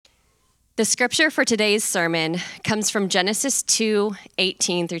The scripture for today's sermon comes from Genesis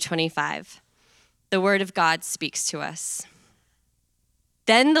 2:18 through 25. The word of God speaks to us.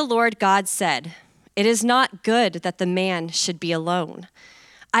 Then the Lord God said, "It is not good that the man should be alone.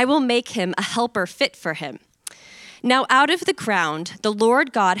 I will make him a helper fit for him." Now out of the ground the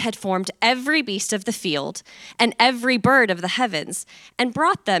Lord God had formed every beast of the field and every bird of the heavens, and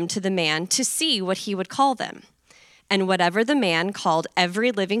brought them to the man to see what he would call them. And whatever the man called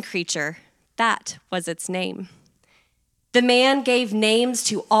every living creature, that was its name. The man gave names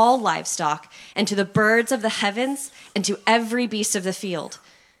to all livestock and to the birds of the heavens and to every beast of the field.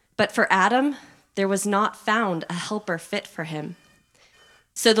 But for Adam, there was not found a helper fit for him.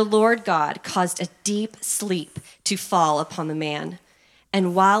 So the Lord God caused a deep sleep to fall upon the man,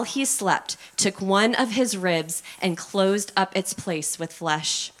 and while he slept, took one of his ribs and closed up its place with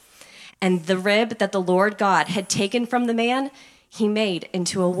flesh. And the rib that the Lord God had taken from the man, he made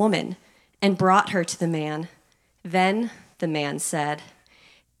into a woman and brought her to the man. Then the man said,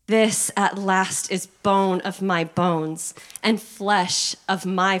 "This at last is bone of my bones and flesh of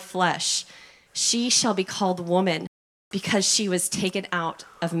my flesh. She shall be called woman, because she was taken out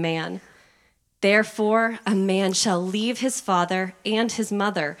of man. Therefore, a man shall leave his father and his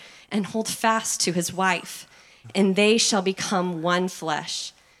mother and hold fast to his wife, and they shall become one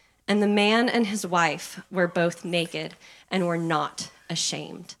flesh. And the man and his wife were both naked and were not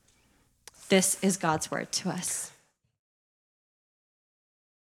ashamed." This is God's word to us.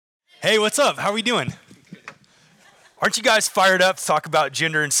 Hey, what's up? How are we doing? Aren't you guys fired up to talk about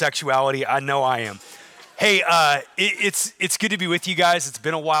gender and sexuality? I know I am. Hey, it's good to be with you guys. It's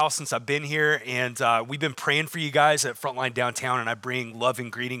been a while since I've been here, and we've been praying for you guys at Frontline Downtown, and I bring love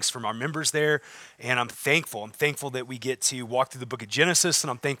and greetings from our members there, and I'm thankful. I'm thankful that we get to walk through the book of Genesis,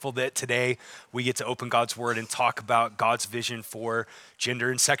 and I'm thankful that today we get to open God's word and talk about God's vision for gender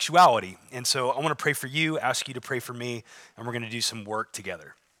and sexuality. And so I want to pray for you, ask you to pray for me, and we're going to do some work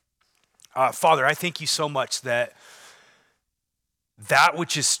together. Father, I thank you so much that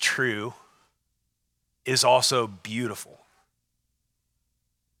which is true is also beautiful.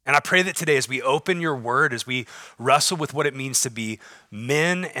 And I pray that today as we open your word, as we wrestle with what it means to be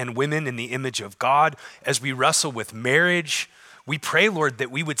men and women in the image of God, as we wrestle with marriage, we pray, Lord, that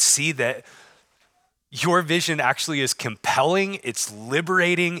we would see that your vision actually is compelling, it's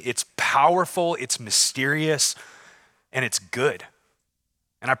liberating, it's powerful, it's mysterious, and it's good.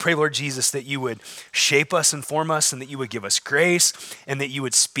 And I pray, Lord Jesus, that you would shape us and form us, and that you would give us grace, and that you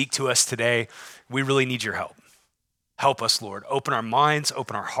would speak to us today. We really need your help. Help us, Lord. Open our minds,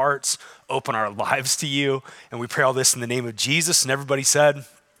 open our hearts, open our lives to you. And we pray all this in the name of Jesus. And everybody said,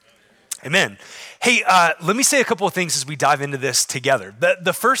 amen. Hey, let me say a couple of things as we dive into this together.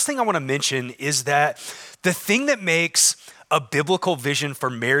 The first thing I want to mention is that the thing that makes a biblical vision for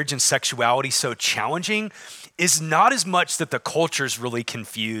marriage and sexuality so challenging is not as much that the culture is really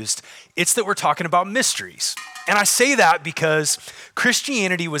confused, it's that we're talking about mysteries. And I say that because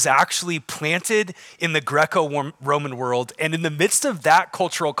Christianity was actually planted in the Greco-Roman world, and in the midst of that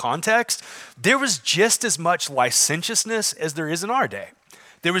cultural context, there was just as much licentiousness as there is in our day.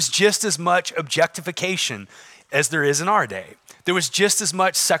 There was just as much objectification as there is in our day. There was just as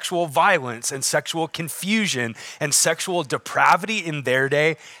much sexual violence and sexual confusion and sexual depravity in their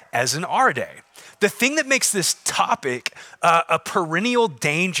day as in our day. The thing that makes this topic a perennial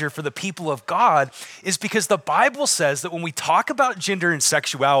danger for the people of God is because the Bible says that when we talk about gender and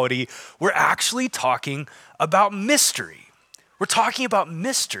sexuality, we're actually talking about mystery. We're talking about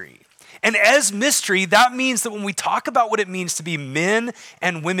mystery. And as mystery, that means that when we talk about what it means to be men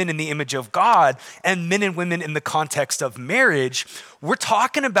and women in the image of God and men and women in the context of marriage, we're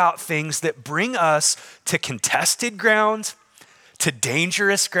talking about things that bring us to contested ground, to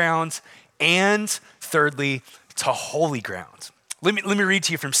dangerous ground, and thirdly, to holy ground. Let me read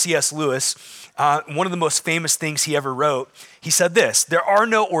to you from C.S. Lewis. One of the most famous things he ever wrote. He said this: "There are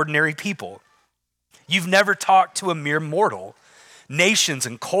no ordinary people. You've never talked to a mere mortal. Nations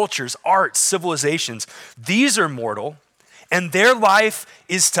and cultures, arts, civilizations, these are mortal, and their life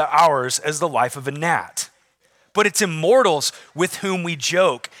is to ours as the life of a gnat. But it's immortals with whom we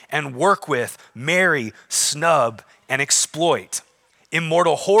joke and work with, marry, snub, and exploit.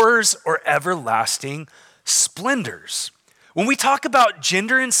 Immortal horrors or everlasting splendors." When we talk about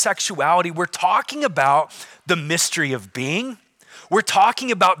gender and sexuality, we're talking about the mystery of being, we're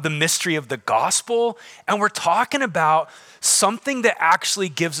talking about the mystery of the gospel, and we're talking about something that actually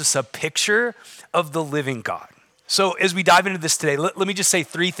gives us a picture of the living God. So as we dive into this today, let me just say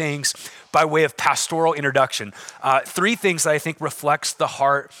three things by way of pastoral introduction. Three things that I think reflects the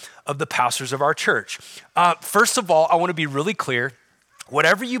heart of the pastors of our church. First of all, I want to be really clear.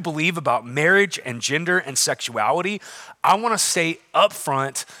 Whatever you believe about marriage and gender and sexuality, I want to say up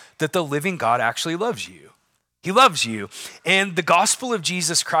front that the living God actually loves you. He loves you. And the gospel of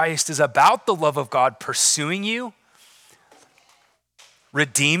Jesus Christ is about the love of God pursuing you,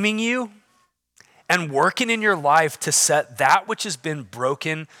 redeeming you, and working in your life to set that which has been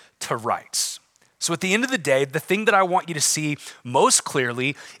broken to rights. So at the end of the day, the thing that I want you to see most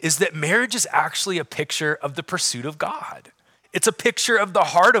clearly is that marriage is actually a picture of the pursuit of God. It's a picture of the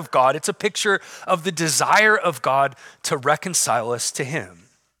heart of God. It's a picture of the desire of God to reconcile us to him.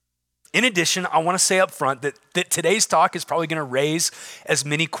 In addition, I want to say up front that today's talk is probably going to raise as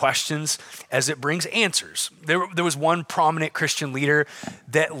many questions as it brings answers. There was one prominent Christian leader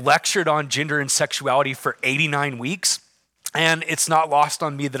that lectured on gender and sexuality for 89 weeks. And it's not lost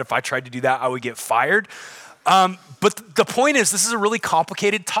on me that if I tried to do that, I would get fired. But the point is, this is a really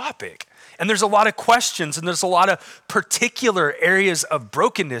complicated topic. And there's a lot of questions and there's a lot of particular areas of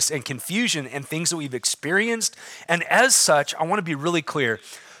brokenness and confusion and things that we've experienced. And as such, I want to be really clear.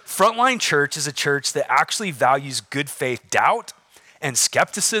 Frontline Church is a church that actually values good faith doubt and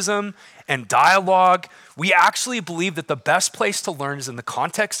skepticism and dialogue. We actually believe that the best place to learn is in the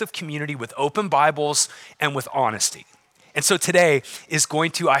context of community with open Bibles and with honesty. And so today is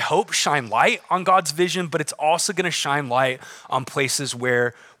going to, I hope, shine light on God's vision, but it's also going to shine light on places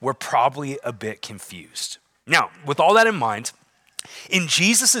where we're probably a bit confused. Now, with all that in mind, in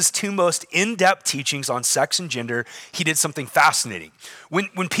Jesus' two most in-depth teachings on sex and gender, he did something fascinating.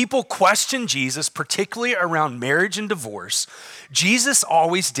 When people questioned Jesus, particularly around marriage and divorce, Jesus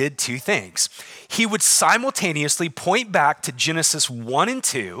always did two things. He would simultaneously point back to Genesis 1 and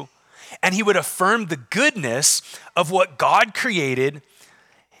 2, and he would affirm the goodness of what God created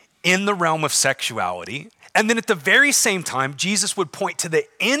in the realm of sexuality. And then at the very same time, Jesus would point to the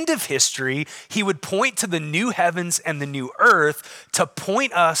end of history. He would point to the new heavens and the new earth to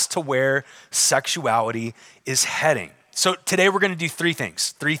point us to where sexuality is heading. So today we're going to do three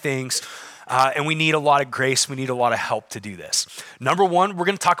things, and we need a lot of grace. We need a lot of help to do this. Number one, we're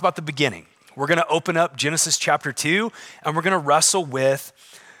going to talk about the beginning. We're going to open up Genesis chapter 2, and we're going to wrestle with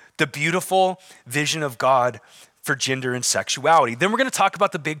the beautiful vision of God for gender and sexuality. Then we're going to talk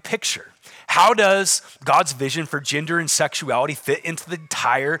about the big picture. How does God's vision for gender and sexuality fit into the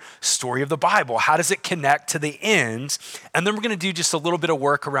entire story of the Bible? How does it connect to the end? And then we're going to do just a little bit of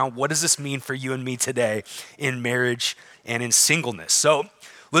work around what does this mean for you and me today in marriage and in singleness. So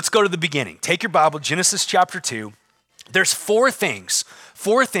let's go to the beginning. Take your Bible, Genesis chapter 2. There's four things,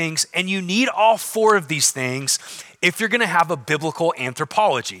 and you need all four of these things if you're going to have a biblical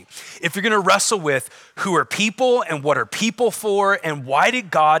anthropology. If you're going to wrestle with who are people and what are people for and why did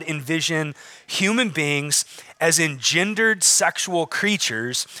God envision human beings as engendered sexual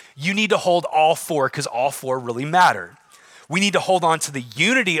creatures, you need to hold all four because all four really matter. We need to hold on to the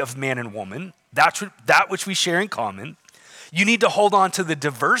unity of man and woman, that which we share in common. You need to hold on to the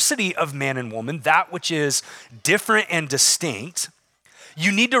diversity of man and woman, that which is different and distinct.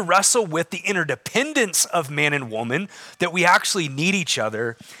 You need to wrestle with the interdependence of man and woman, that we actually need each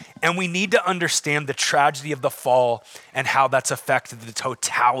other, and we need to understand the tragedy of the fall and how that's affected the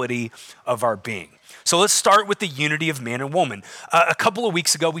totality of our being. So let's start with the unity of man and woman. A couple of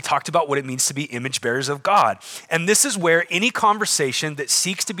weeks ago, we talked about what it means to be image bearers of God. And this is where any conversation that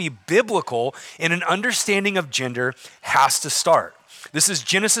seeks to be biblical in an understanding of gender has to start. This is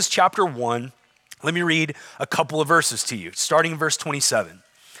Genesis chapter 1. Let me read a couple of verses to you, starting in verse 27.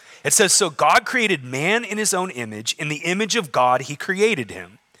 It says, "So God created man in his own image. In the image of God, he created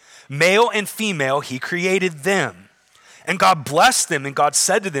him. Male and female, he created them. And God blessed them, and God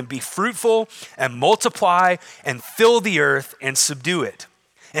said to them, 'Be fruitful and multiply and fill the earth and subdue it,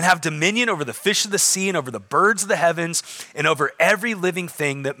 and have dominion over the fish of the sea and over the birds of the heavens and over every living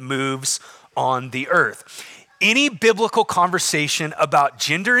thing that moves on the earth.'" Any biblical conversation about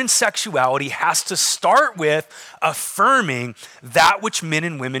gender and sexuality has to start with affirming that which men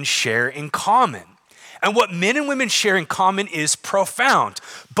and women share in common. And what men and women share in common is profound.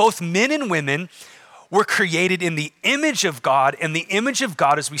 Both men and women were created in the image of God, and the image of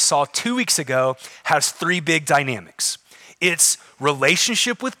God, as we saw 2 weeks ago, has three big dynamics. It's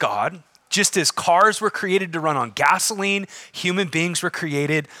relationship with God. Just as cars were created to run on gasoline, human beings were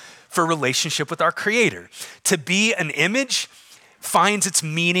created for relationship with our Creator. To be an image finds its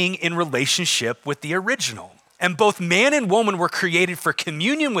meaning in relationship with the original. And both man and woman were created for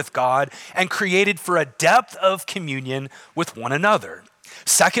communion with God and created for a depth of communion with one another.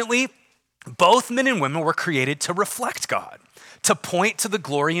 Secondly, Both men and women were created to reflect God, to point to the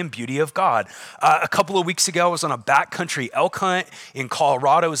glory and beauty of God. A couple of weeks ago, I was on a backcountry elk hunt in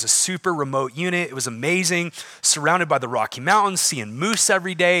Colorado. It was a super remote unit. It was amazing, surrounded by the Rocky Mountains, seeing moose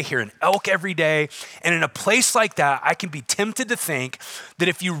every day, hearing elk every day. And in a place like that, I can be tempted to think that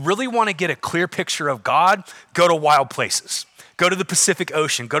if you really want to get a clear picture of God, go to wild places. Go to the Pacific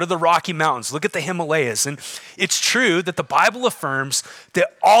Ocean, go to the Rocky Mountains, look at the Himalayas. And it's true that the Bible affirms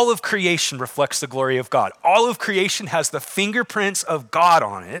that all of creation reflects the glory of God. All of creation has the fingerprints of God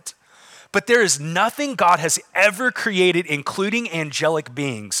on it, but there is nothing God has ever created, including angelic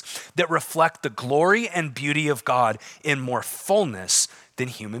beings, that reflect the glory and beauty of God in more fullness than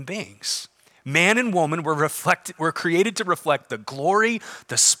human beings. Man and woman were created to reflect the glory,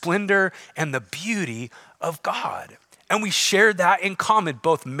 the splendor, and the beauty of God. And we share that in common,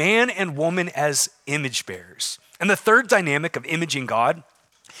 both man and woman as image bearers. And the third dynamic of imaging God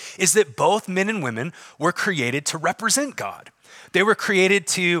is that both men and women were created to represent God. They were created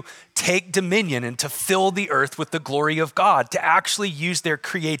to take dominion and to fill the earth with the glory of God, to actually use their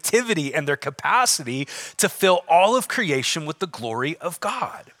creativity and their capacity to fill all of creation with the glory of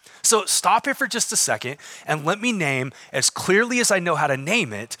God. So stop here for just a second and let me name, as clearly as I know how to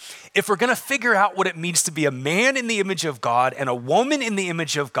name it, if we're going to figure out what it means to be a man in the image of God and a woman in the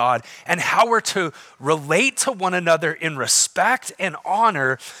image of God and how we're to relate to one another in respect and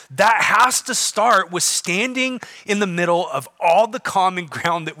honor, that has to start with standing in the middle of all the common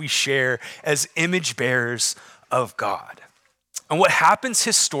ground that we share as image bearers of God. And what happens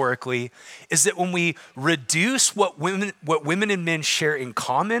historically is that when we reduce what women and men share in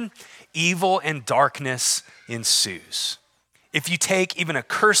common, evil and darkness ensues. If you take even a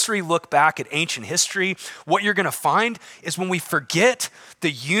cursory look back at ancient history, what you're going to find is when we forget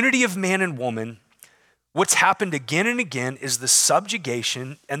the unity of man and woman, what's happened again and again is the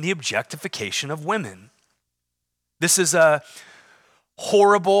subjugation and the objectification of women. This is a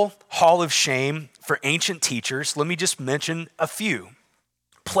horrible hall of shame for ancient teachers. Let me just mention a few.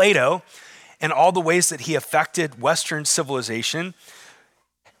 Plato and all the ways that he affected Western civilization,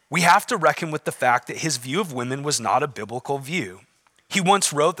 we have to reckon with the fact that his view of women was not a biblical view. He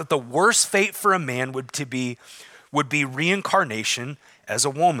once wrote that the worst fate for a man would be reincarnation as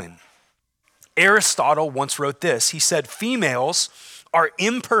a woman. Aristotle once wrote this. He said, "Females are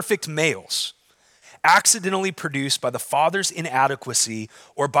imperfect males, accidentally produced by the father's inadequacy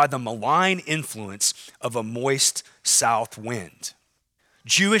or by the malign influence of a moist south wind."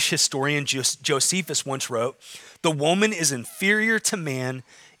 Jewish historian Josephus once wrote, "The woman is inferior to man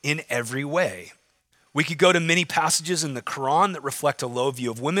in every way." We could go to many passages in the Quran that reflect a low view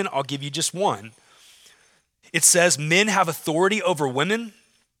of women. I'll give you just one. It says, "Men have authority over women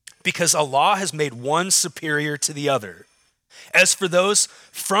because Allah has made one superior to the other. As for those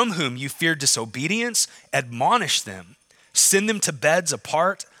from whom you fear disobedience, admonish them, send them to beds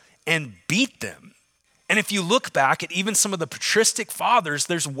apart, and beat them." And if you look back at even some of the patristic fathers,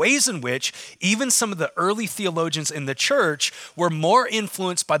 there's ways in which even some of the early theologians in the church were more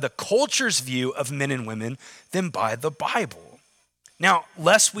influenced by the culture's view of men and women than by the Bible. Now,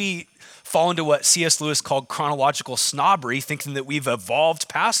 lest we fall into what C.S. Lewis called chronological snobbery, thinking that we've evolved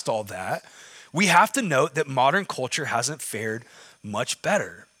past all that, we have to note that modern culture hasn't fared much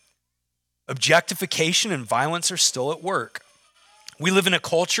better. Objectification and violence are still at work. We live in a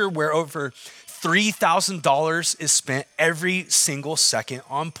culture where over $3,000 is spent every single second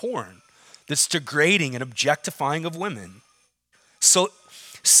on porn that's degrading and objectifying of women. So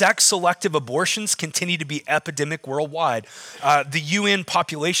sex-selective abortions continue to be epidemic worldwide. The UN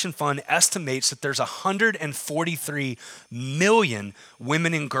Population Fund estimates that there's 143 million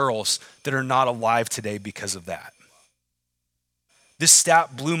women and girls that are not alive today because of that. This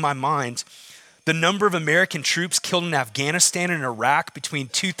stat blew my mind. The number of American troops killed in Afghanistan and Iraq between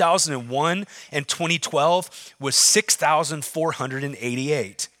 2001 and 2012 was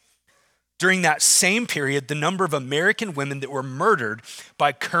 6,488. During that same period, the number of American women that were murdered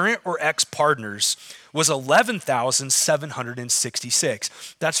by current or ex-partners was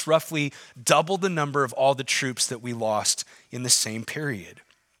 11,766. That's roughly double the number of all the troops that we lost in the same period.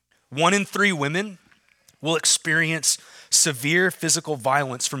 1 in 3 women will experience severe physical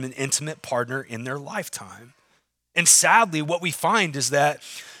violence from an intimate partner in their lifetime. And sadly, what we find is that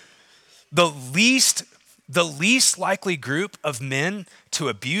the least likely group of men to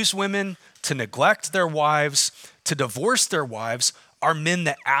abuse women, to neglect their wives, to divorce their wives, are men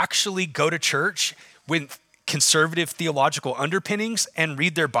that actually go to church with conservative theological underpinnings and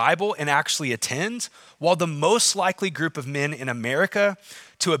read their Bible and actually attend, while the most likely group of men in America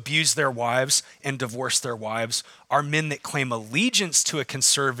to abuse their wives and divorce their wives are men that claim allegiance to a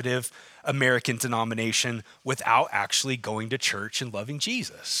conservative American denomination without actually going to church and loving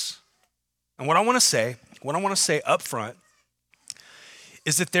Jesus. And what I want to say up front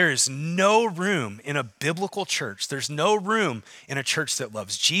is that there is no room in a biblical church. There's no room in a church that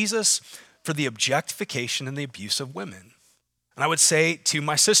loves Jesus for the objectification and the abuse of women. And I would say to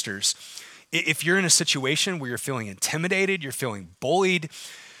my sisters, if you're in a situation where you're feeling intimidated, you're feeling bullied,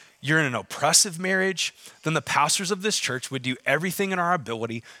 you're in an oppressive marriage, then the pastors of this church would do everything in our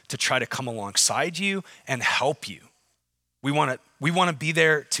ability to try to come alongside you and help you. We want to be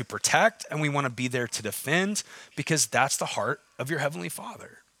there to protect, and we want to be there to defend, because that's the heart of your Heavenly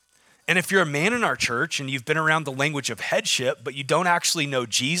Father. And if you're a man in our church and you've been around the language of headship, but you don't actually know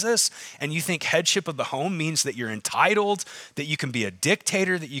Jesus, and you think headship of the home means that you're entitled, that you can be a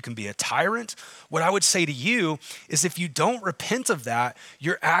dictator, that you can be a tyrant, what I would say to you is, if you don't repent of that,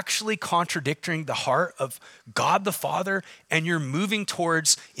 you're actually contradicting the heart of God the Father, and you're moving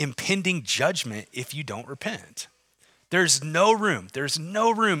towards impending judgment if you don't repent. There's no room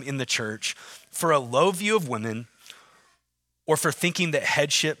in the church for a low view of women, or for thinking that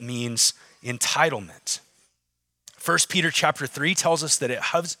headship means entitlement. 1 Peter chapter 3 tells us that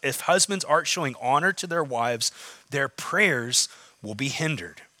if husbands aren't showing honor to their wives, their prayers will be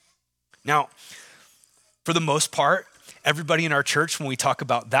hindered. Now, for the most part, everybody in our church, when we talk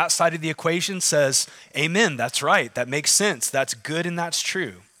about that side of the equation, says, amen, that's right, that makes sense, that's good, and that's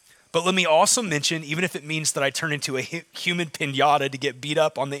true. But let me also mention, even if it means that I turn into a human pinata to get beat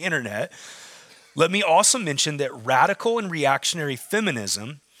up on the internet, let me also mention that radical and reactionary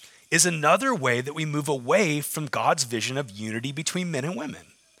feminism is another way that we move away from God's vision of unity between men and women.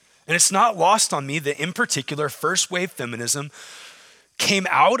 And it's not lost on me that, in particular, first wave feminism came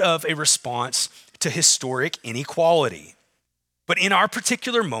out of a response to historic inequality. But in our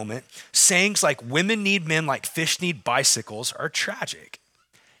particular moment, sayings like women need men like fish need bicycles are tragic.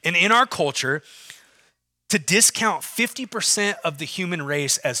 And in our culture, to discount 50% of the human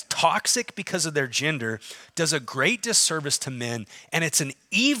race as toxic because of their gender does a great disservice to men, and it's an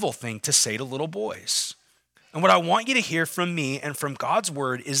evil thing to say to little boys. And what I want you to hear from me and from God's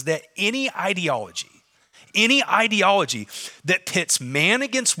word is that any ideology that pits man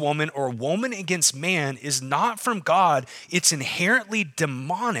against woman or woman against man is not from God. It's inherently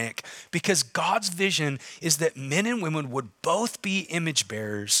demonic, because God's vision is that men and women would both be image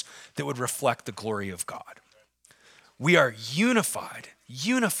bearers that would reflect the glory of God. We are unified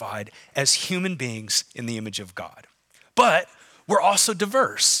as human beings in the image of God. But we're also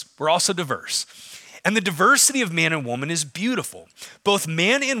diverse. And the diversity of man and woman is beautiful. Both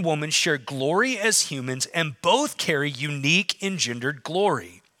man and woman share glory as humans, and both carry unique engendered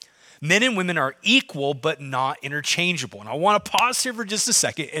glory. Men and women are equal, but not interchangeable. And I want to pause here for just a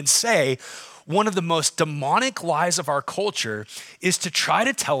second and say, one of the most demonic lies of our culture is to try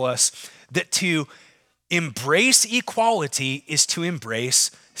to tell us that to embrace equality is to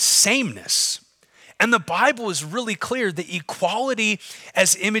embrace sameness. And the Bible is really clear that equality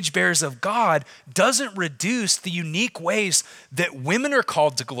as image bearers of God doesn't reduce the unique ways that women are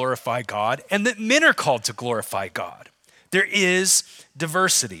called to glorify God and that men are called to glorify God. There is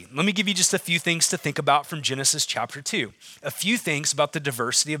diversity. Let me give you just a few things to think about from Genesis chapter 2. A few things about the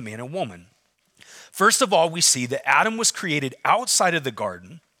diversity of man and woman. First of all, we see that Adam was created outside of the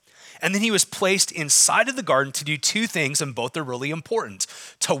garden, and then he was placed inside of the garden to do two things, and both are really important: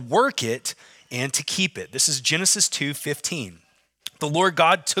 to work it and to keep it. This is Genesis 2:15. The Lord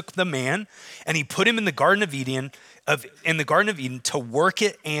God took the man and he put him in the Garden of Eden to work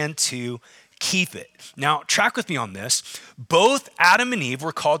it and to keep it. Now, track with me on this. Both Adam and Eve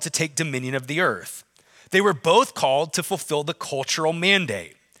were called to take dominion of the earth. They were both called to fulfill the cultural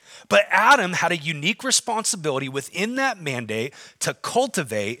mandate. But Adam had a unique responsibility within that mandate to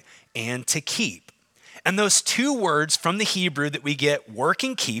cultivate and to keep. And those two words from the Hebrew that we get, work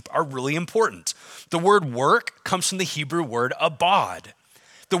and keep, are really important. The word work comes from the Hebrew word abad.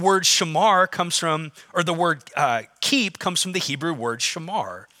 The word shamar comes from, or the word keep comes from the Hebrew word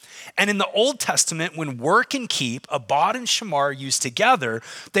shamar. And in the Old Testament, when work and keep, abad and shamar, are used together,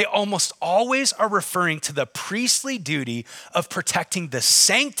 they almost always are referring to the priestly duty of protecting the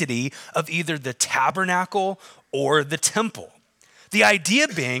sanctity of either the tabernacle or the temple. The idea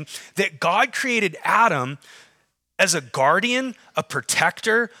being that God created Adam as a guardian, a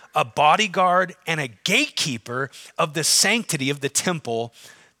protector, a bodyguard, and a gatekeeper of the sanctity of the temple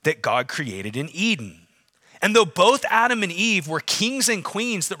that God created in Eden. And though both Adam and Eve were kings and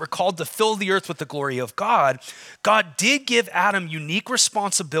queens that were called to fill the earth with the glory of God, God did give Adam unique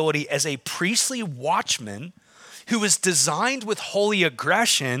responsibility as a priestly watchman who was designed with holy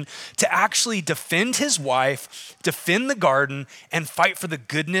aggression to actually defend his wife, defend the garden, and fight for the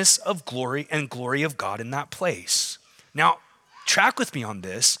goodness of glory and glory of God in that place. Now, track with me on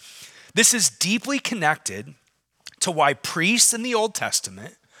this. This is deeply connected to why priests in the Old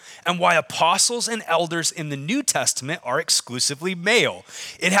Testament and why apostles and elders in the New Testament are exclusively male.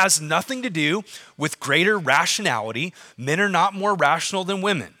 It has nothing to do with greater rationality. Men are not more rational than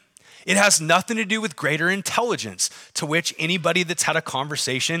women. It has nothing to do with greater intelligence, to which anybody that's had a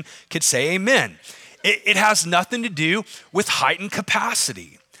conversation could say amen. It has nothing to do with heightened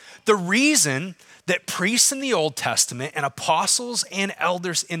capacity. The reason that priests in the Old Testament and apostles and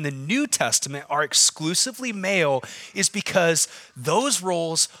elders in the New Testament are exclusively male is because those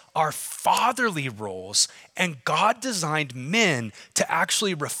roles are fatherly roles, and God designed men to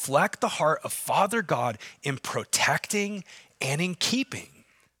actually reflect the heart of Father God in protecting and in keeping.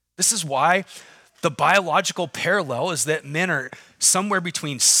 This is why the biological parallel is that men are somewhere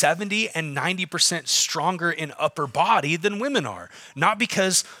between 70 and 90% stronger in upper body than women are. Not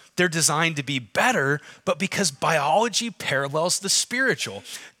because they're designed to be better, but because biology parallels the spiritual.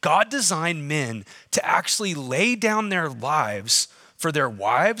 God designed men to actually lay down their lives for their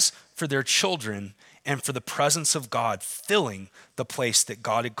wives, for their children, and for the presence of God filling the place that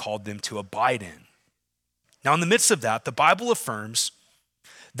God had called them to abide in. Now, in the midst of that, the Bible affirms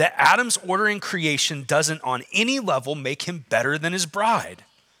that Adam's order in creation doesn't on any level make him better than his bride,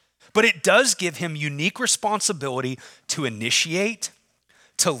 but it does give him unique responsibility to initiate,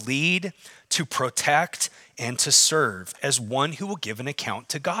 to lead, to protect, and to serve as one who will give an account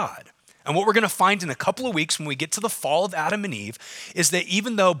to God. And what we're going to find in a couple of weeks when we get to the fall of Adam and Eve is that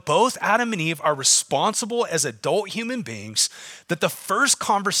even though both Adam and Eve are responsible as adult human beings, that the first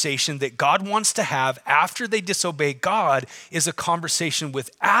conversation that God wants to have after they disobey God is a conversation with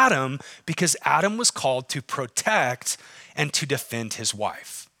Adam, because Adam was called to protect and to defend his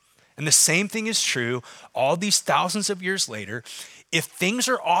wife. And the same thing is true all these thousands of years later. If things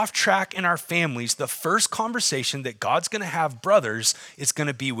are off track in our families, the first conversation that God's going to have, brothers, is going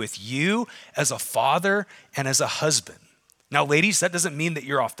to be with you as a father and as a husband. Now, ladies, that doesn't mean that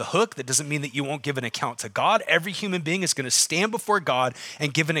you're off the hook. That doesn't mean that you won't give an account to God. Every human being is going to stand before God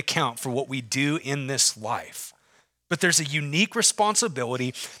and give an account for what we do in this life. But there's a unique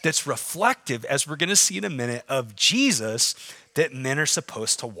responsibility that's reflective, as we're going to see in a minute, of Jesus that men are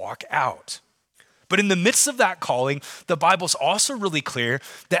supposed to walk out. But in the midst of that calling, the Bible's also really clear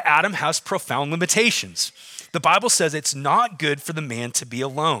that Adam has profound limitations. The Bible says it's not good for the man to be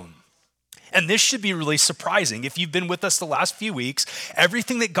alone. And this should be really surprising. If you've been with us the last few weeks,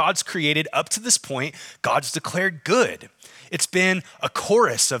 everything that God's created up to this point, God's declared good. It's been a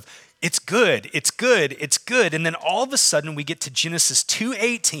chorus of it's good, it's good, it's good. And then all of a sudden we get to Genesis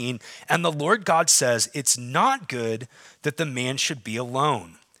 2:18, and the Lord God says, it's not good that the man should be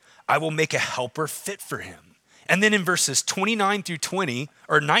alone. I will make a helper fit for him. And then in verses 29 through 20,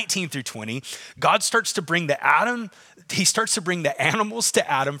 or 19 through 20, God starts to bring the animals to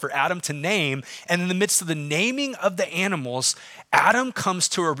Adam for Adam to name. And in the midst of the naming of the animals, Adam comes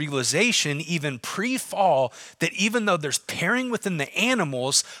to a realization, even pre-fall, that even though there's pairing within the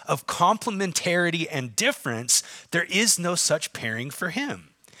animals of complementarity and difference, there is no such pairing for him.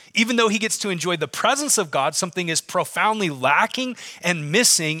 Even though he gets to enjoy the presence of God, something is profoundly lacking and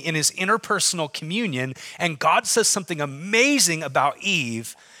missing in his interpersonal communion. And God says something amazing about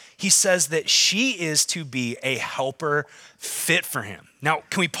Eve. He says that she is to be a helper fit for him. Now,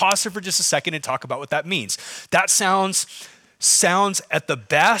 can we pause here for just a second and talk about what that means? That sounds at the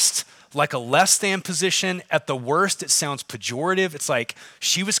best like a less than position. At the worst, it sounds pejorative. It's like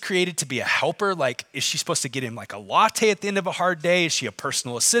she was created to be a helper. Like, is she supposed to get him like a latte at the end of a hard day? Is she a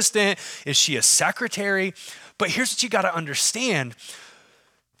personal assistant? Is she a secretary? But here's what you got to understand.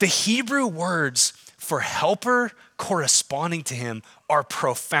 The Hebrew words for helper corresponding to him are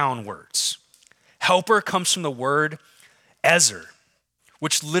profound words. Helper comes from the word ezer,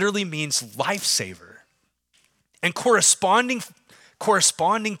 which literally means lifesaver. And corresponding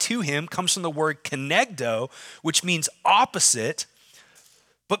to him comes from the word kenegdo, which means opposite,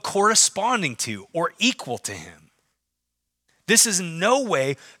 but corresponding to or equal to him. This is in no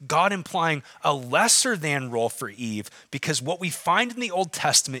way God implying a lesser than role for Eve, because what we find in the Old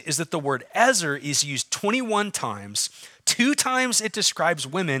Testament is that the word ezer is used 21 times. 2 times it describes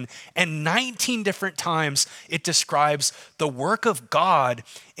women, and 19 different times it describes the work of God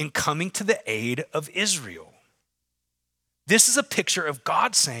in coming to the aid of Israel. This is a picture of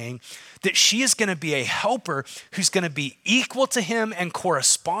God saying that she is going to be a helper who's going to be equal to him and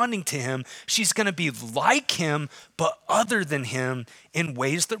corresponding to him. She's going to be like him, but other than him in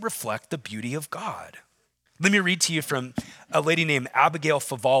ways that reflect the beauty of God. Let me read to you from a lady named Abigail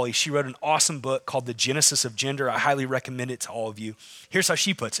Favale. She wrote an awesome book called The Genesis of Gender. I highly recommend it to all of you. Here's how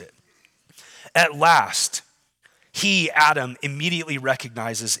she puts it. At last, he, Adam, immediately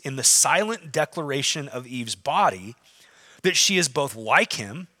recognizes in the silent declaration of Eve's body that she is both like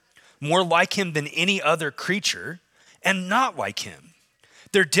him, more like him than any other creature, and not like him.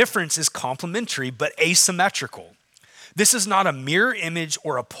 Their difference is complementary but asymmetrical. This is not a mirror image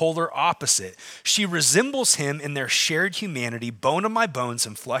or a polar opposite. She resembles him in their shared humanity, bone of my bones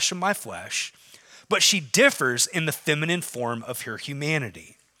and flesh of my flesh, but she differs in the feminine form of her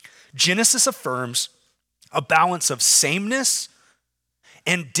humanity. Genesis affirms a balance of sameness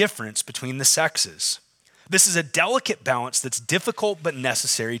and difference between the sexes. This is a delicate balance that's difficult but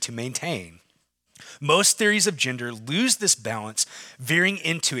necessary to maintain. Most theories of gender lose this balance, veering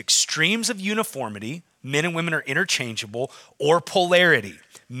into extremes of uniformity, men and women are interchangeable, or polarity,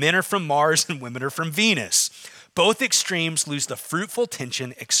 men are from Mars and women are from Venus. Both extremes lose the fruitful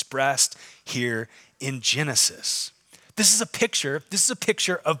tension expressed here in Genesis. This is a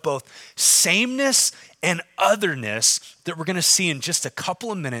picture of both sameness and otherness that we're going to see in just a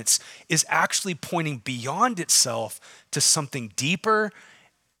couple of minutes is actually pointing beyond itself to something deeper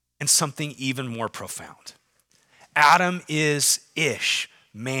and something even more profound. Adam is Ish,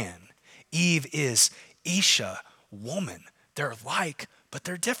 man. Eve is Isha, woman. They're alike, but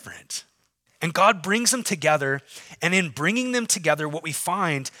they're different. And God brings them together, and in bringing them together, what we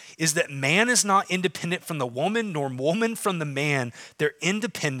find is that man is not independent from the woman, nor woman from the man. Their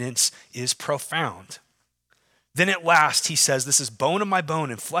independence is profound. Then at last, he says, this is bone of my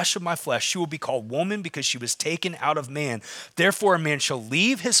bone and flesh of my flesh. She will be called woman because she was taken out of man. Therefore, a man shall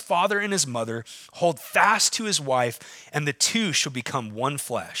leave his father and his mother, hold fast to his wife, and the two shall become one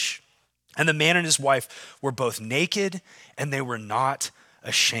flesh. And the man and his wife were both naked, and they were not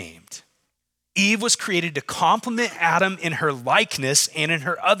ashamed. Eve was created to complement Adam in her likeness and in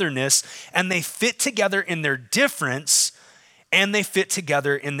her otherness, and they fit together in their difference, and they fit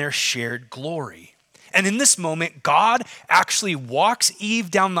together in their shared glory. And in this moment, God actually walks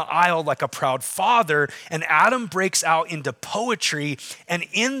Eve down the aisle like a proud father, and Adam breaks out into poetry. And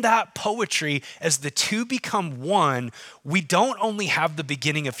in that poetry, as the two become one, we don't only have the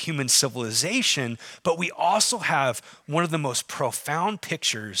beginning of human civilization, but we also have one of the most profound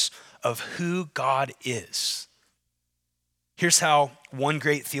pictures of who God is. Here's how one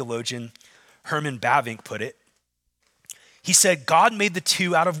great theologian, Herman Bavinck, put it. He said, God made the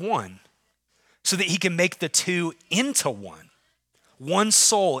two out of one, so that he can make the two into one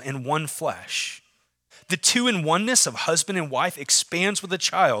soul and one flesh. The two in oneness of husband and wife expands with a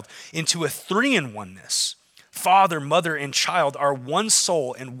child into a three in oneness. Father, mother, and child are one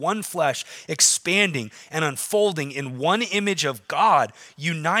soul and one flesh, expanding and unfolding in one image of God,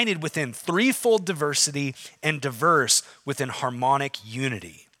 united within threefold diversity and diverse within harmonic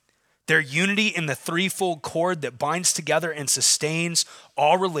unity. Their unity in the threefold cord that binds together and sustains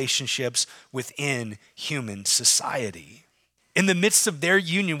all relationships within human society. In the midst of their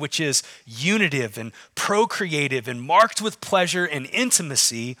union, which is unitive and procreative and marked with pleasure and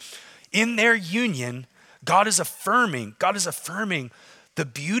intimacy, in their union, God is affirming the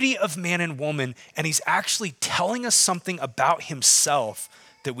beauty of man and woman, and he's actually telling us something about himself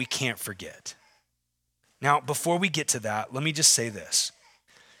that we can't forget. Now, before we get to that, let me just say this.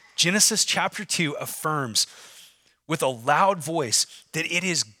 Genesis chapter 2 affirms with a loud voice that it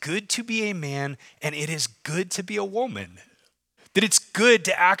is good to be a man and it is good to be a woman. That it's good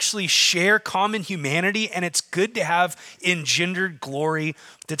to actually share common humanity and it's good to have engendered glory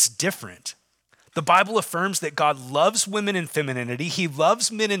that's different. The Bible affirms that God loves women in femininity, he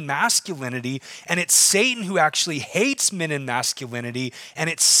loves men in masculinity, and it's Satan who actually hates men in masculinity, and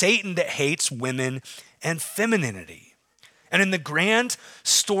it's Satan that hates women and femininity. And in the grand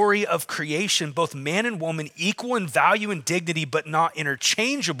story of creation, both man and woman, equal in value and dignity, but not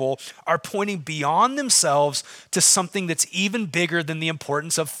interchangeable, are pointing beyond themselves to something that's even bigger than the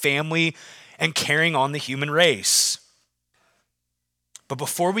importance of family and carrying on the human race. But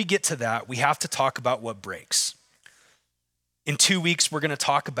before we get to that, we have to talk about what breaks. In 2 weeks, we're going to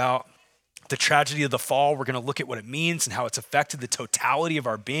talk about the tragedy of the fall. We're going to look at what it means and how it's affected the totality of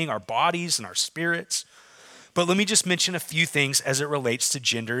our being, our bodies, and our spirits. But let me just mention a few things as it relates to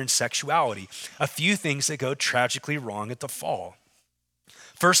gender and sexuality, a few things that go tragically wrong at the fall.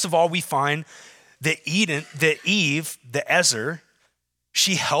 First of all, we find that Eve, the Ezer,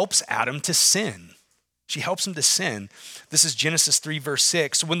 she helps Adam to sin. She helps him to sin. This is Genesis 3, verse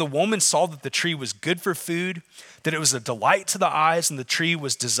 6. So when the woman saw that the tree was good for food, that it was a delight to the eyes, and the tree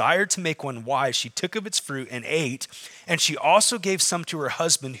was desired to make one wise, she took of its fruit and ate. And she also gave some to her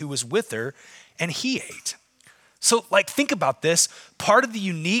husband who was with her, and he ate. So think about this. Part of the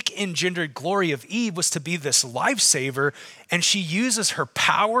unique engendered glory of Eve was to be this lifesaver, and she uses her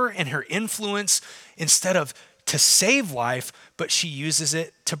power and her influence instead of to save life, but she uses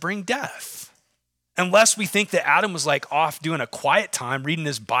it to bring death. Unless we think that Adam was off doing a quiet time, reading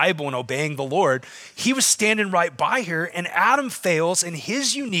his Bible and obeying the Lord, he was standing right by her, and Adam fails in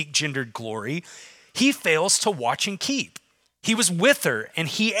his unique gendered glory. He fails to watch and keep. He was with her and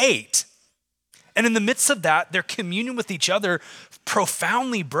he ate. And in the midst of that, their communion with each other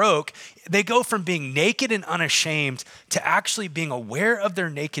profoundly broke. They go from being naked and unashamed to actually being aware of their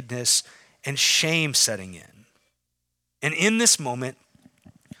nakedness and shame setting in. And in this moment,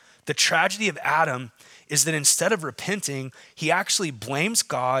 the tragedy of Adam is that instead of repenting, he actually blames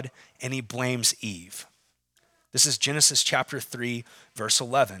God and he blames Eve. This is Genesis chapter 3, verse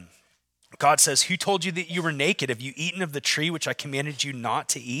 11. God says, "Who told you that you were naked? Have you eaten of the tree which I commanded you not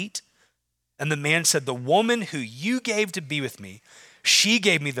to eat?" And the man said, "The woman who you gave to be with me, she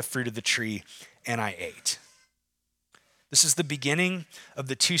gave me the fruit of the tree and I ate." This is the beginning of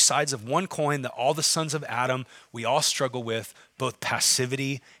the two sides of one coin that all the sons of Adam, we all struggle with, both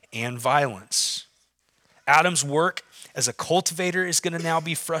passivity and violence. Adam's work as a cultivator is going to now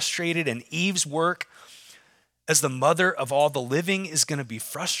be frustrated, and Eve's work as the mother of all the living is going to be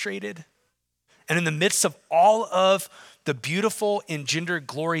frustrated. And in the midst of all of the beautiful engendered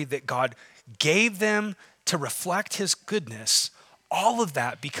glory that God gave them to reflect his goodness, all of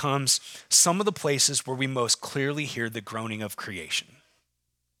that becomes some of the places where we most clearly hear the groaning of creation.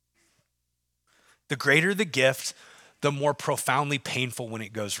 The greater the gift, the more profoundly painful when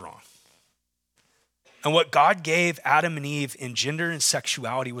it goes wrong. And what God gave Adam and Eve in gender and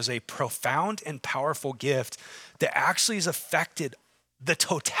sexuality was a profound and powerful gift that actually has affected the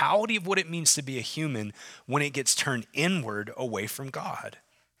totality of what it means to be a human when it gets turned inward away from God.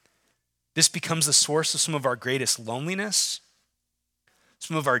 This becomes the source of some of our greatest loneliness,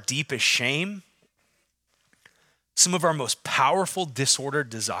 some of our deepest shame, some of our most powerful disordered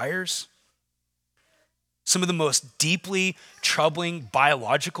desires, some of the most deeply troubling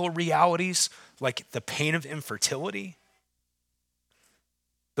biological realities like the pain of infertility,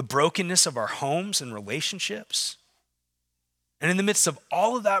 the brokenness of our homes and relationships. And in the midst of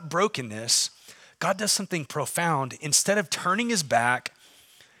all of that brokenness, God does something profound. Instead of turning his back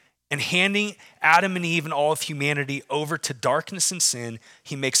and handing Adam and Eve and all of humanity over to darkness and sin,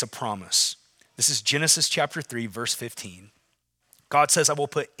 he makes a promise. This is Genesis chapter 3, verse 15. God says, "I will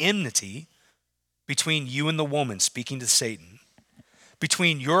put enmity between you and the woman," speaking to Satan,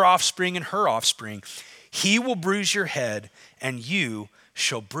 "between your offspring and her offspring. He will bruise your head, and you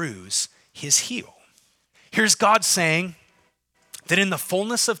shall bruise his heel." Here's God saying that in the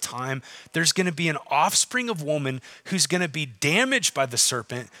fullness of time, there's going to be an offspring of woman who's going to be damaged by the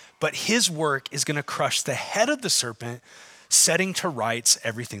serpent, but his work is going to crush the head of the serpent, setting to rights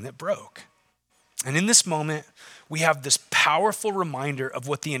everything that broke. And in this moment, we have this powerful reminder of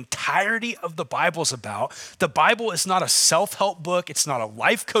what the entirety of the Bible is about. The Bible is not a self-help book. It's not a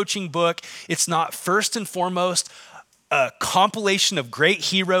life coaching book. It's not first and foremost a compilation of great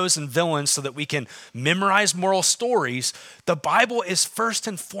heroes and villains so that we can memorize moral stories. The Bible is first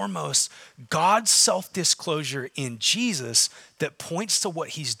and foremost God's self-disclosure in Jesus that points to what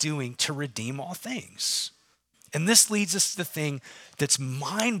he's doing to redeem all things. And this leads us to the thing that's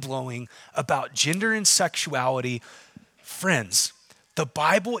mind-blowing about gender and sexuality. Friends, the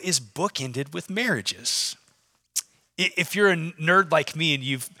Bible is bookended with marriages. If you're a nerd like me and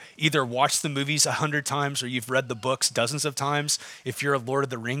you've either watched the movies 100 times or you've read the books dozens of times, if you're a Lord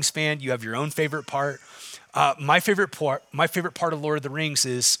of the Rings fan, you have your own favorite part. My favorite part of Lord of the Rings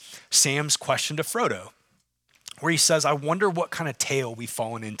is Sam's question to Frodo, where he says, "I wonder what kind of tale we've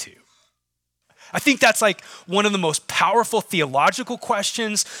fallen into." I think that's one of the most powerful theological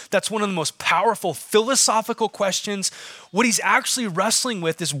questions. That's one of the most powerful philosophical questions. What he's actually wrestling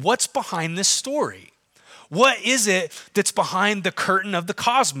with is what's behind this story. What is it that's behind the curtain of the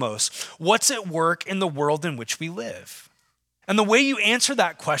cosmos? What's at work in the world in which we live? And the way you answer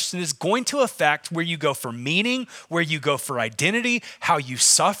that question is going to affect where you go for meaning, where you go for identity, how you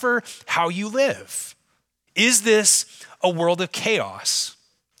suffer, how you live. Is this a world of chaos,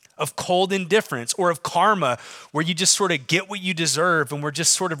 of cold indifference, or of karma, where you just sort of get what you deserve and we're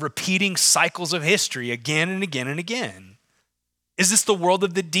just sort of repeating cycles of history again and again and again? Is this the world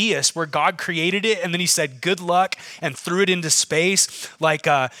of the deist where God created it and then he said, "Good luck," and threw it into space?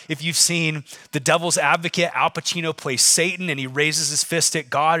 If you've seen The Devil's Advocate, Al Pacino plays Satan and he raises his fist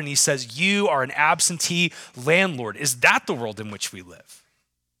at God and he says, "You are an absentee landlord." Is that the world in which we live?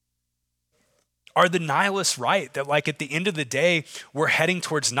 Are the nihilists right that like at the end of the day, we're heading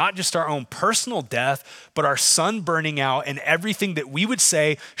towards not just our own personal death, but our sun burning out and everything that we would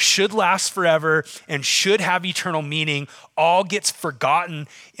say should last forever and should have eternal meaning all gets forgotten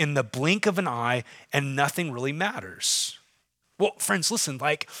in the blink of an eye and nothing really matters? Well, friends, listen,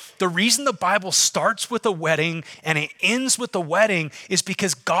 like the reason the Bible starts with a wedding and it ends with a wedding is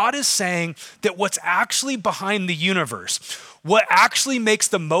because God is saying that what's actually behind the universe, what actually makes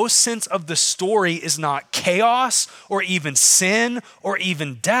the most sense of the story is not chaos or even sin or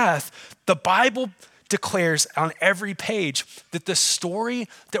even death. The Bible declares on every page that the story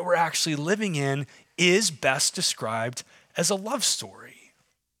that we're actually living in is best described as a love story.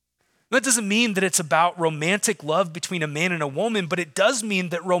 That doesn't mean that it's about romantic love between a man and a woman, but it does mean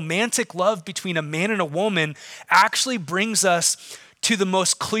that romantic love between a man and a woman actually brings us to the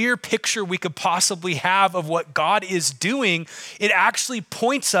most clear picture we could possibly have of what God is doing. It actually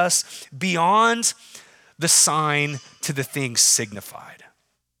points us beyond the sign to the thing signified.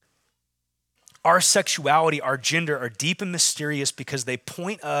 Our sexuality, our gender are deep and mysterious because they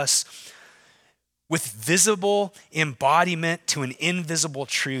point us with visible embodiment to an invisible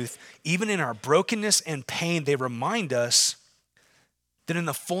truth. Even in our brokenness and pain, they remind us that in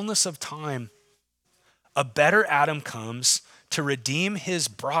the fullness of time, a better Adam comes to redeem his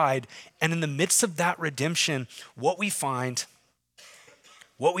bride. And in the midst of that redemption, what we find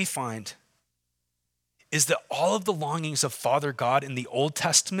is that all of the longings of Father God in the Old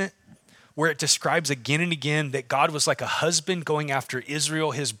Testament, where it describes again and again that God was like a husband going after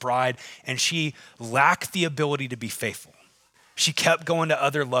Israel, his bride, and she lacked the ability to be faithful. She kept going to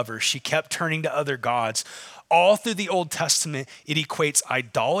other lovers. She kept turning to other gods. All through the Old Testament, it equates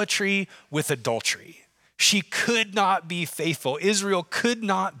idolatry with adultery. She could not be faithful. Israel could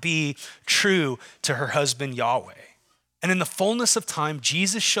not be true to her husband Yahweh. And in the fullness of time,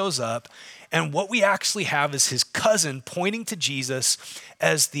 Jesus shows up, and what we actually have is his cousin pointing to Jesus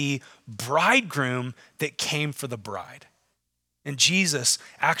as the bridegroom that came for the bride. And Jesus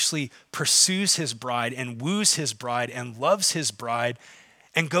actually pursues his bride and woos his bride and loves his bride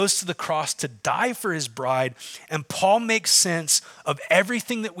and goes to the cross to die for his bride. And Paul makes sense of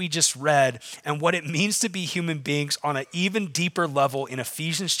everything that we just read and what it means to be human beings on an even deeper level in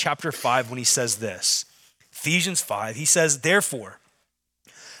Ephesians chapter 5 when he says this. Ephesians 5, he says, therefore,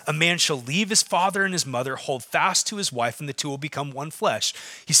 a man shall leave his father and his mother, hold fast to his wife, and the two will become one flesh.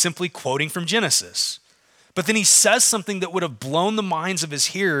 He's simply quoting from Genesis. But then he says something that would have blown the minds of his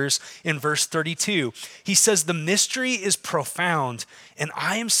hearers in verse 32. He says, the mystery is profound, and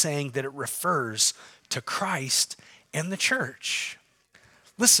I am saying that it refers to Christ and the church.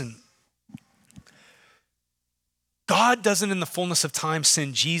 Listen, God doesn't in the fullness of time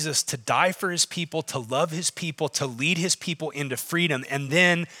send Jesus to die for his people, to love his people, to lead his people into freedom, and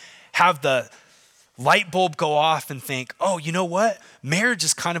then have the light bulb go off and think, oh, you know what? Marriage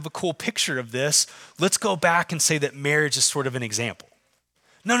is kind of a cool picture of this. Let's go back and say that marriage is sort of an example.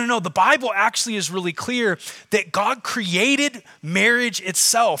 No. The Bible actually is really clear that God created marriage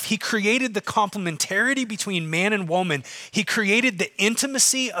itself. He created the complementarity between man and woman. He created the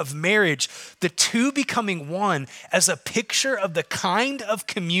intimacy of marriage, the two becoming one, as a picture of the kind of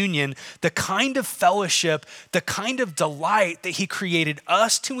communion, the kind of fellowship, the kind of delight that he created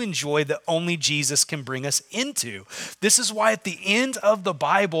us to enjoy that only Jesus can bring us into. This is why at the end of the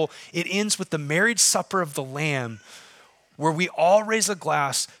Bible, it ends with the marriage supper of the Lamb, where we all raise a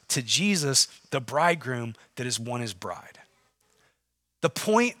glass to Jesus, the bridegroom that has won his bride. The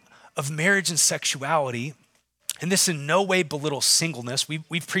point of marriage and sexuality, and this in no way belittles singleness.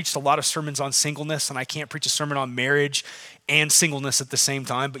 We've preached a lot of sermons on singleness, and I can't preach a sermon on marriage and singleness at the same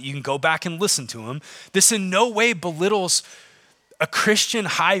time, but you can go back and listen to them. This in no way belittles a Christian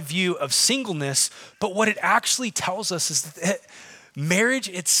high view of singleness, but what it actually tells us is that marriage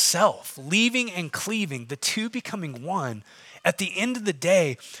itself, leaving and cleaving, the two becoming one, at the end of the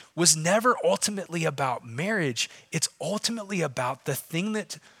day, was never ultimately about marriage. It's ultimately about the thing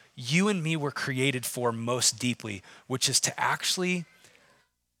that you and me were created for most deeply, which is to actually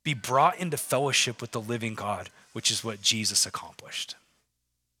be brought into fellowship with the living God, which is what Jesus accomplished.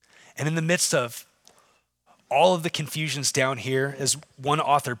 And in the midst of all of the confusions down here, as one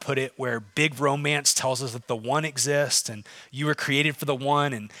author put it, where big romance tells us that the one exists and you were created for the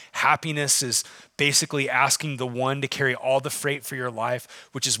one, and happiness is basically asking the one to carry all the freight for your life,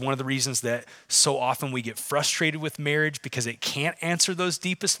 which is one of the reasons that so often we get frustrated with marriage because it can't answer those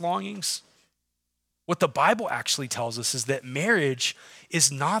deepest longings. What the Bible actually tells us is that marriage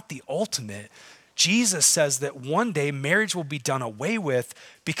is not the ultimate. Jesus says that one day marriage will be done away with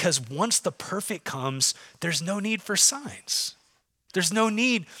because once the perfect comes, there's no need for signs. There's no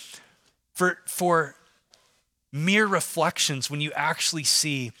need for mere reflections when you actually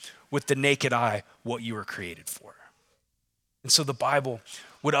see with the naked eye what you were created for. And so the Bible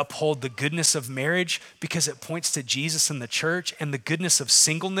would uphold the goodness of marriage because it points to Jesus and the church, and the goodness of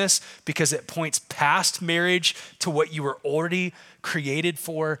singleness because it points past marriage to what you were already created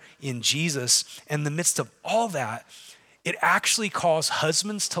for in Jesus. In the midst of all that, it actually calls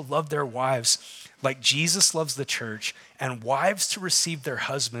husbands to love their wives like Jesus loves the church, and wives to receive their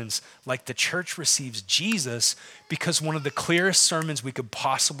husbands like the church receives Jesus, because one of the clearest sermons we could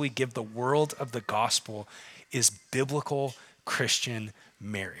possibly give the world of the gospel is biblical Christian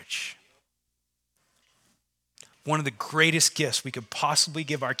marriage. One of the greatest gifts we could possibly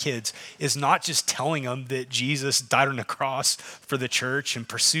give our kids is not just telling them that Jesus died on the cross for the church and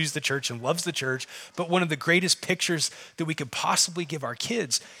pursues the church and loves the church, but one of the greatest pictures that we could possibly give our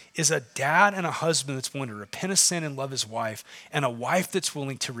kids is a dad and a husband that's willing to repent of sin and love his wife, and a wife that's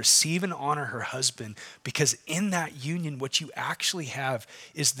willing to receive and honor her husband, because in that union, what you actually have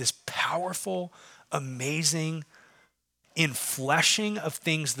is this powerful, amazing infleshing of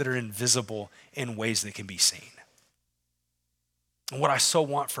things that are invisible in ways that can be seen. And what I so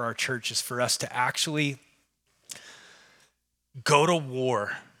want for our church is for us to actually go to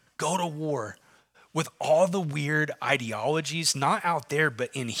war with all the weird ideologies, not out there, but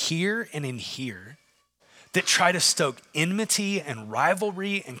in here and in here, that try to stoke enmity and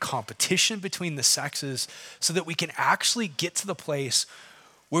rivalry and competition between the sexes, so that we can actually get to the place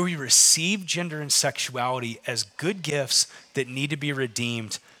where we receive gender and sexuality as good gifts that need to be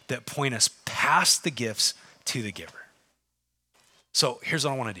redeemed, that point us past the gifts to the giver. So here's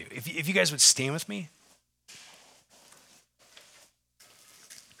what I want to do. If you guys would stand with me.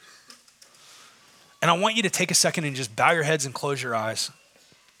 And I want you to take a second and just bow your heads and close your eyes.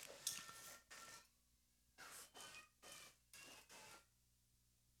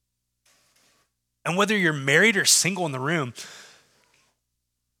 And whether you're married or single in the room,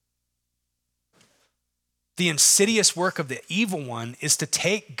 the insidious work of the evil one is to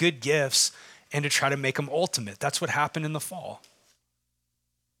take good gifts and to try to make them ultimate. That's what happened in the fall.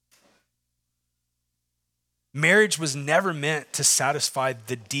 Marriage was never meant to satisfy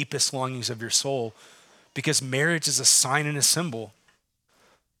the deepest longings of your soul, because marriage is a sign and a symbol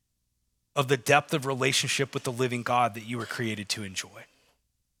of the depth of relationship with the living God that you were created to enjoy.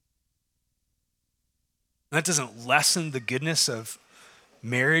 And that doesn't lessen the goodness of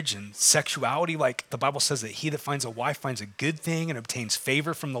marriage and sexuality. Like the Bible says that he that finds a wife finds a good thing and obtains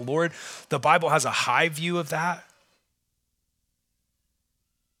favor from the Lord. The Bible has a high view of that.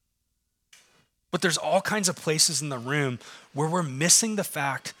 But there's all kinds of places in the room where we're missing the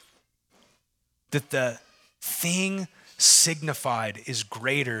fact that the thing signified is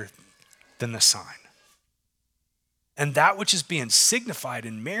greater than the sign. And that which is being signified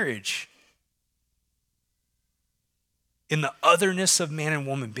in marriage, in the otherness of man and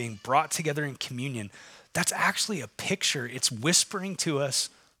woman being brought together in communion, that's actually a picture. It's whispering to us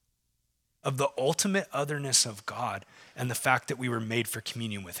of the ultimate otherness of God and the fact that we were made for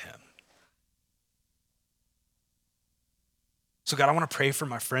communion with him. So God, I want to pray for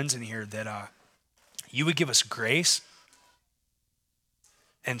my friends in here that you would give us grace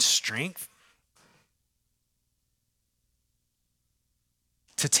and strength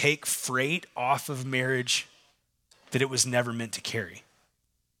to take freight off of marriage that it was never meant to carry.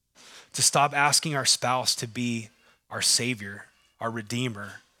 To stop asking our spouse to be our savior, our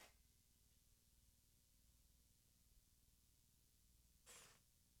redeemer.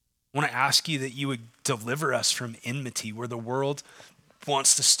 I want to ask you that you would deliver us from enmity, where the world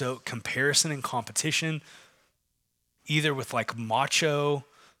wants to stoke comparison and competition, either with like macho,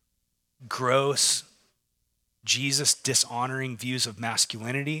 gross, Jesus dishonoring views of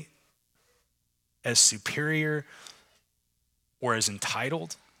masculinity as superior or as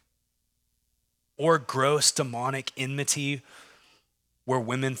entitled, or gross demonic enmity where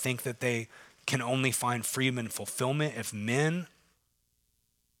women think that they can only find freedom and fulfillment if men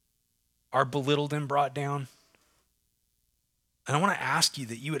are belittled and brought down. And I want to ask you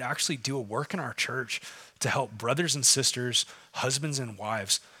that you would actually do a work in our church to help brothers and sisters, husbands and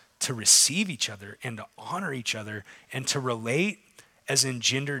wives, to receive each other and to honor each other and to relate as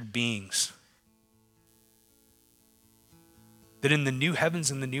engendered beings. That in the new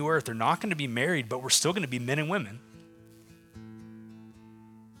heavens and the new earth, they're not going to be married, but we're still going to be men and women.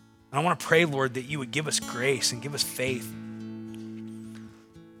 And I want to pray, Lord, that you would give us grace and give us faith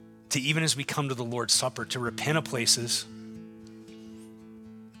to, even as we come to the Lord's Supper, to repent of places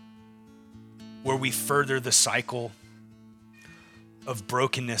where we further the cycle of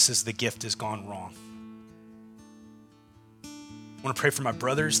brokenness as the gift has gone wrong. I want to pray for my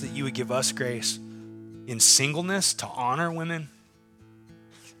brothers that you would give us grace in singleness to honor women,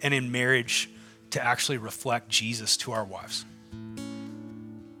 and in marriage to actually reflect Jesus to our wives.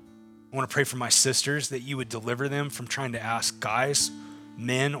 I want to pray for my sisters that you would deliver them from trying to ask guys,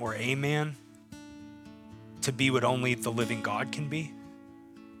 men, or a man to be what only the living God can be.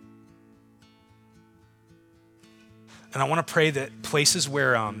 And I want to pray that places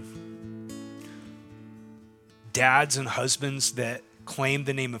where dads and husbands that claimed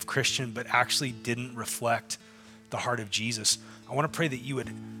the name of Christian but actually didn't reflect the heart of Jesus, I want to pray that you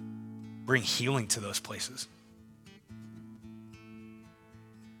would bring healing to those places.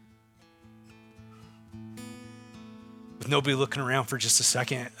 With nobody looking around for just a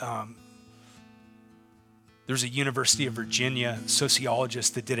second, there's a University of Virginia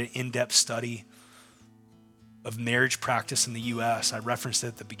sociologist that did an in-depth study of marriage practice in the US. I referenced it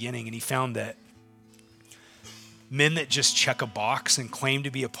at the beginning, and he found that men that just check a box and claim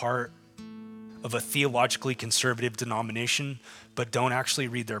to be a part of a theologically conservative denomination, but don't actually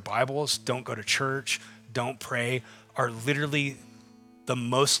read their Bibles, don't go to church, don't pray, are literally the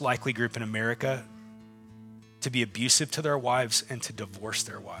most likely group in America to be abusive to their wives and to divorce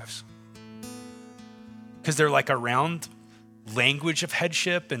their wives. Because they're like around language of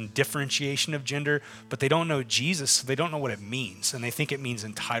headship and differentiation of gender, but they don't know Jesus, so they don't know what it means, and they think it means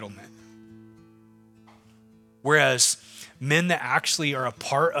entitlement. Whereas men that actually are a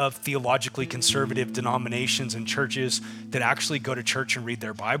part of theologically conservative denominations and churches that actually go to church and read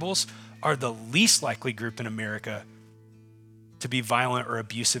their Bibles are the least likely group in America to be violent or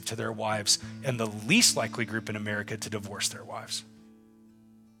abusive to their wives, and the least likely group in America to divorce their wives.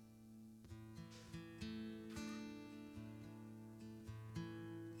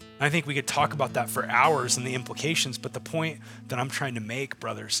 I think we could talk about that for hours and the implications, but the point that I'm trying to make,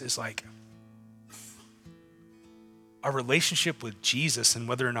 brothers, is like our relationship with Jesus, and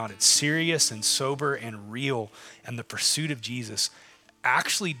whether or not it's serious and sober and real, and the pursuit of Jesus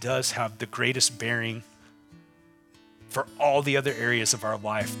actually does have the greatest bearing for all the other areas of our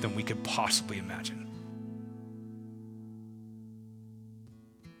life than we could possibly imagine.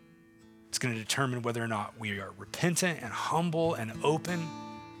 It's going to determine whether or not we are repentant and humble and open,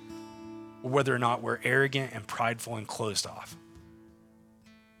 or whether or not we're arrogant and prideful and closed off.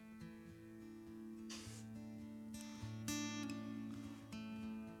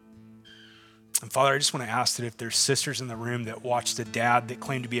 And Father, I just want to ask that if there's sisters in the room that watched a dad that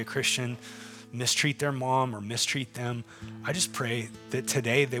claimed to be a Christian mistreat their mom or mistreat them, I just pray that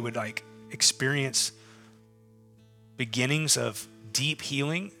today they would experience beginnings of deep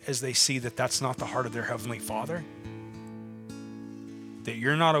healing as they see that that's not the heart of their Heavenly Father. That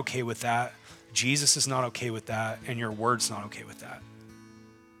you're not okay with that, Jesus is not okay with that, and your word's not okay with that.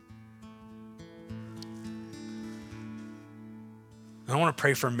 I want to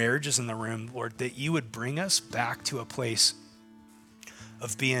pray for marriages in the room, Lord, that you would bring us back to a place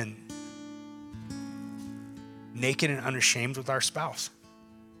of being naked and unashamed with our spouse.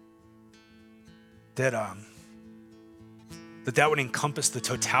 That would encompass the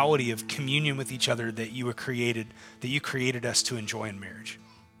totality of communion with each other that you created us to enjoy in marriage.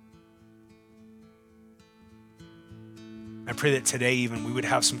 I pray that today even we would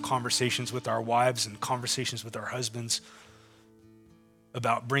have some conversations with our wives and conversations with our husbands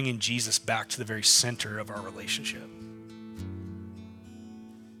about bringing Jesus back to the very center of our relationship.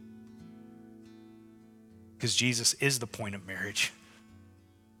 Because Jesus is the point of marriage.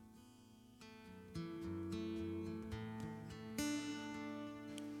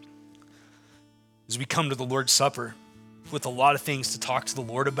 As we come to the Lord's Supper with a lot of things to talk to the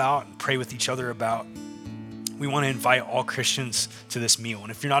Lord about and pray with each other about, we want to invite all Christians to this meal.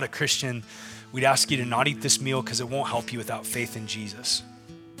 And if you're not a Christian, we'd ask you to not eat this meal because it won't help you without faith in Jesus.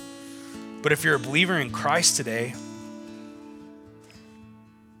 But if you're a believer in Christ today,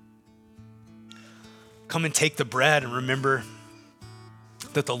 come and take the bread and remember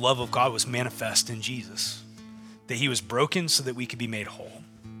that the love of God was manifest in Jesus, that he was broken so that we could be made whole.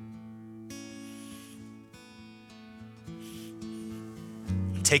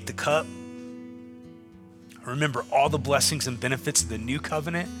 And take the cup. Remember all the blessings and benefits of the new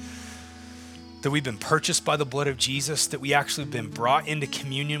covenant, that we've been purchased by the blood of Jesus, that we actually have been brought into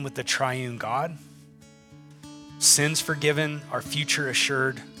communion with the triune God, sins forgiven, our future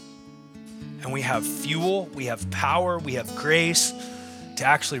assured, and we have fuel, we have power, we have grace to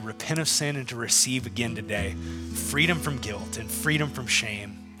actually repent of sin and to receive again today freedom from guilt and freedom from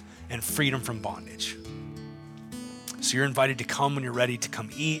shame and freedom from bondage. So you're invited to come when you're ready, to come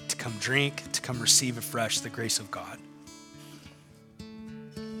eat, to come drink, to come receive afresh the grace of God.